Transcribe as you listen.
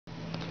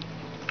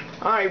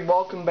Alright,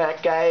 welcome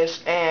back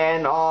guys,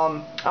 and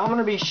I'm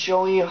gonna be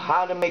showing you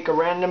how to make a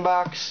random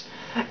box,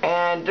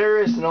 and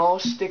there is no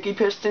sticky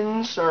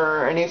pistons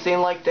or anything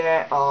like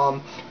that,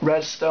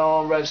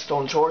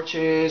 redstone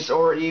torches,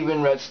 or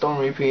even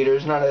redstone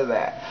repeaters, none of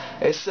that.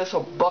 It's just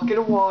a bucket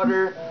of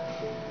water,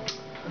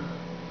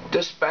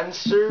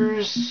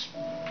 dispensers,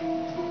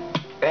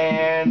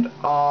 and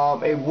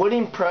a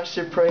wooden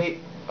pressure plate,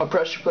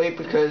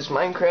 because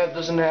Minecraft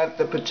doesn't have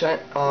the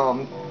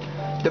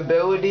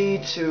ability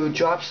to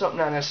drop something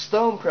on a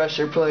stone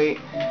pressure plate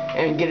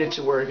and get it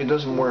to work. It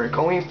doesn't work,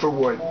 only for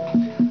wood.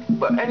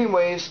 But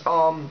anyways,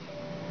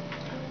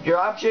 your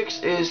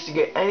objects is to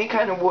get any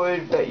kind of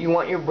wood that you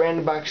want your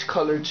random box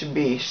color to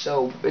be.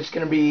 So it's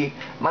gonna be,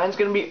 mine's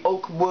gonna be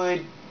oak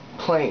wood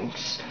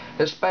planks,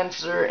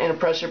 dispenser, and a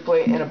pressure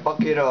plate, and a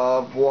bucket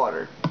of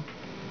water,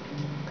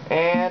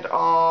 and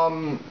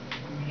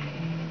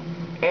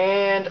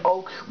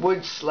oak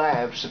wood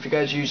slabs if you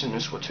guys are using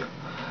this one too.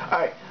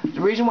 Alright,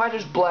 the reason why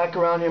there's black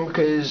around here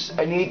because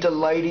I need the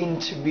lighting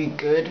to be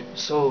good,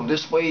 so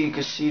this way you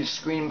can see the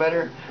screen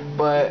better,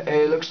 but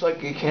it looks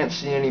like you can't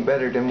see any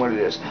better than what it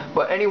is.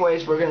 But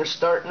anyways, we're gonna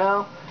start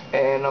now,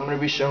 and I'm gonna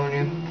be showing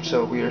you,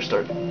 so we are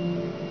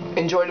starting.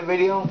 Enjoy the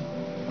video.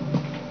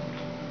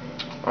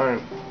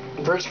 Alright,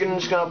 first I'm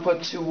just gonna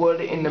put 2 wood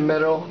in the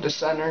middle, the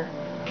center,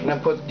 and then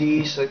put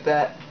these like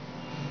that.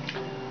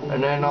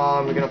 And then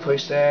we're gonna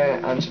place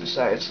that onto the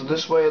side. So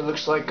this way it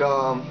looks like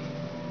a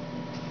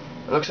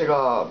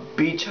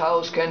beach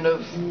house kind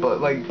of, but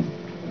like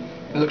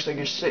it looks like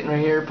you're sitting right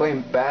here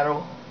playing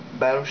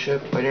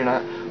Battleship, but you're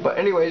not. But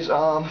anyways,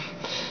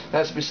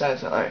 that's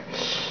besides that.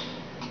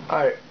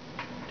 Alright,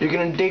 you're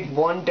gonna dig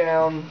one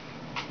down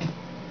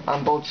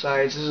on both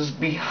sides. This is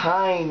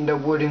behind the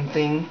wooden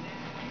thing,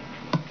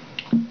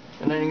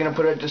 and then you're gonna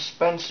put our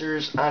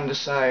dispensers on the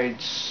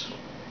sides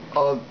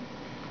of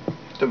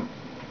the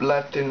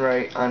left and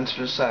right,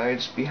 onto the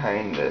sides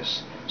behind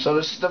this. So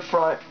this is the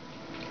front,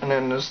 and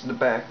then this is the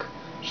back.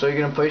 So you're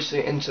gonna place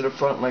it into the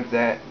front like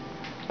that,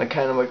 like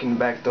kind of like in the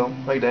back though,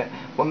 like that.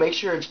 But make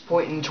sure it's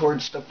pointing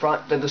towards the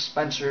front, the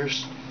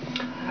dispensers.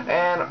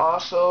 And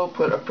also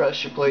put a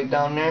pressure plate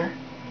down there,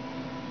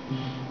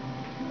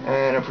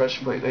 and a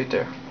pressure plate right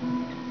there.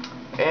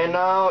 And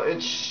now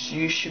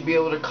you should be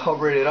able to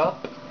cover it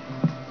up,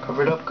 and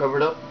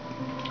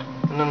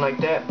then like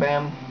that,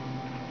 bam,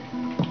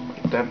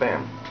 like that,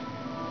 bam.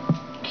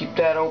 Keep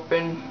that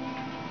open.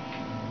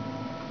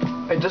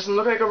 It doesn't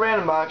look like a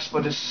random box,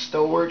 but it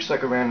still works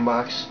like a random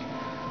box.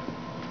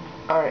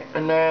 Alright,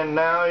 and then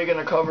now you're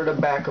gonna cover the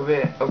back of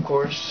it, of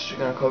course. You're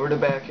gonna cover the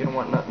back, you don't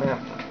want nothing to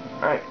happen.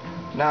 Alright,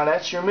 now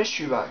that's your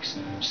mystery box.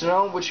 So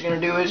now what you're gonna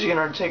do is you're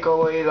gonna take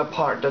away the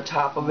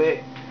top of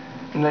it,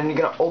 and then you're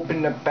gonna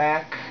open the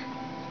back.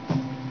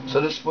 So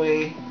this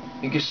way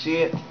you can see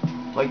it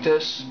like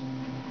this.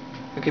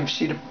 You can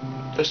see the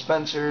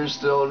dispensers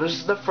still. This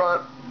is the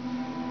front.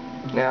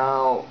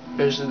 Now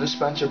there's a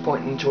dispenser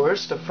pointing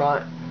towards the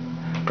front,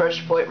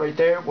 pressure plate right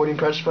there, wooden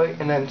pressure plate,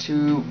 and then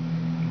to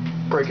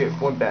break it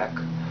one back,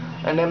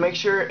 and then make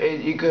sure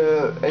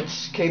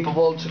it's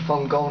capable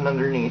from going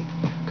underneath,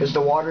 because the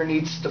water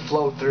needs to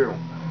flow through.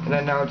 And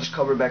then now just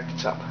cover back the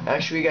top.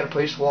 Actually, you gotta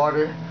place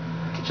water,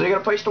 so you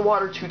gotta place the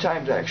water 2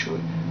 times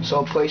actually.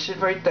 So place it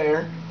right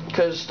there,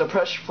 because the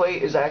pressure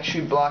plate is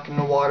actually blocking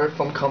the water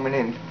from coming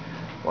in.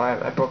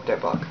 Well, I broke that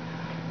block.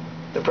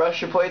 The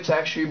pressure plate's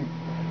actually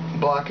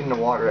blocking the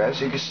water.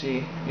 As you can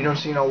see, you don't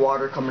see no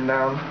water coming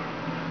down.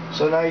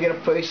 So now you gotta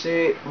place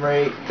it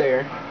right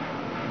there,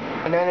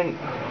 and then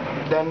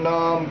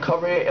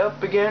cover it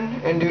up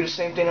again and do the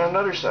same thing on the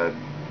other side.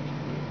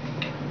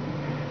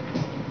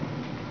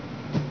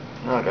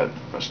 Oh, I got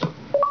messed up.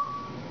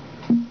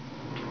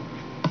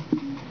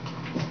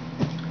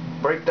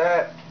 Break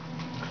that,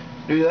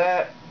 do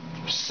that,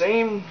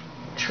 same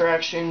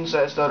tractions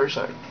as the other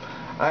side.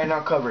 Alright, now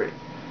cover it.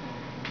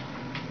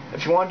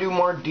 If you want to do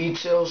more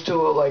details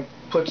to it, like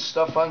put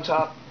stuff on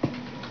top,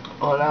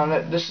 on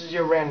it, this is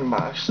your random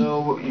box. So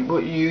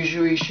what you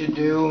usually should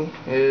do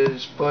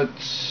is put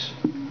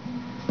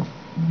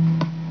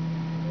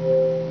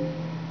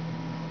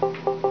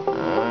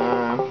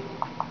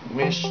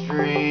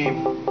mystery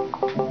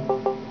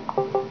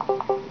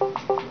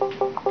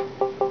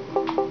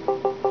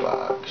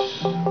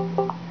box.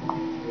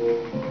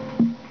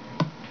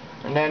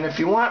 And then if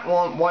you want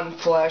one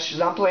flesh,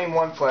 because I'm playing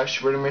one flesh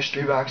for the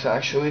mystery box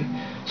actually,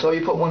 so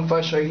you put 1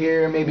 flesh right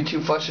here, maybe 2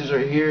 fleshes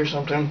right here,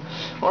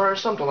 or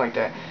something like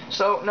that.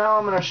 So now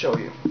I'm gonna show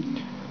you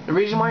the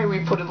reason why we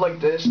put it like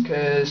this,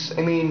 because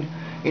I mean,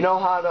 you know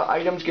how the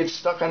items get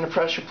stuck on the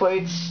pressure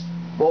plates?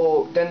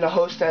 Well, then the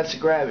host has to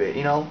grab it,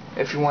 you know,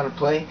 if you want to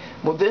play.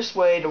 Well, this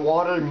way the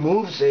water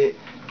moves it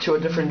to a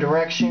different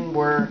direction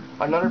where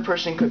another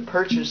person could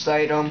purchase the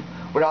item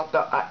without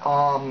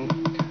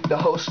the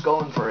host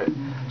going for it.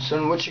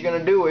 So what you're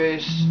gonna do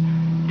is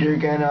you're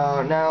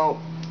gonna now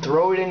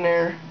throw it in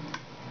there,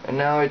 and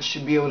now it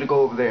should be able to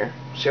go over there.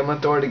 See, I'm gonna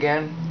throw it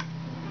again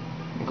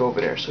and go over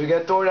there. So you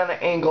gotta throw it on an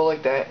angle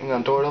like that. You're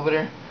gonna throw it over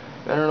there.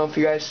 I don't know if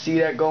you guys see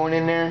that going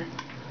in there.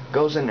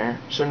 Goes in there.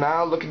 So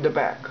now look at the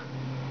back.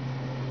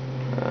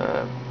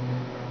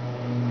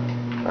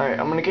 Alright,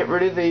 I'm gonna get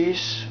rid of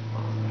these.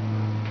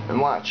 And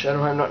watch, I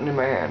don't have nothing in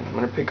my hand. I'm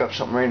gonna pick up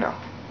something right now.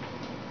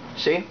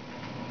 See?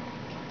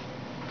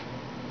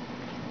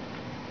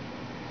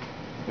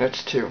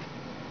 That's 2.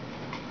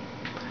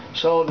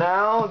 So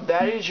now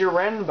that is your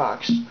random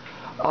box.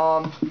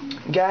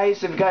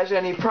 Guys, if you guys have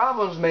any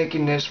problems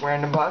making this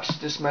random box,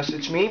 just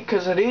message me,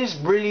 because it is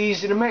really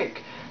easy to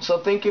make. So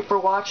thank you for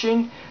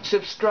watching.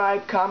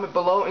 Subscribe, comment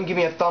below, and give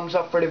me a thumbs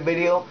up for the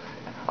video.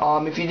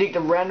 If you think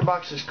the random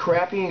box is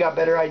crappy and got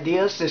better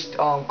ideas, just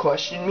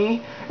question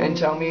me and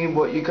tell me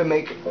what you could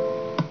make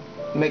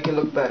it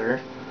look better.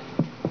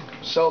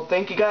 So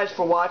thank you guys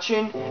for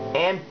watching,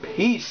 and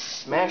peace.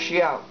 Smash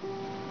you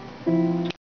out.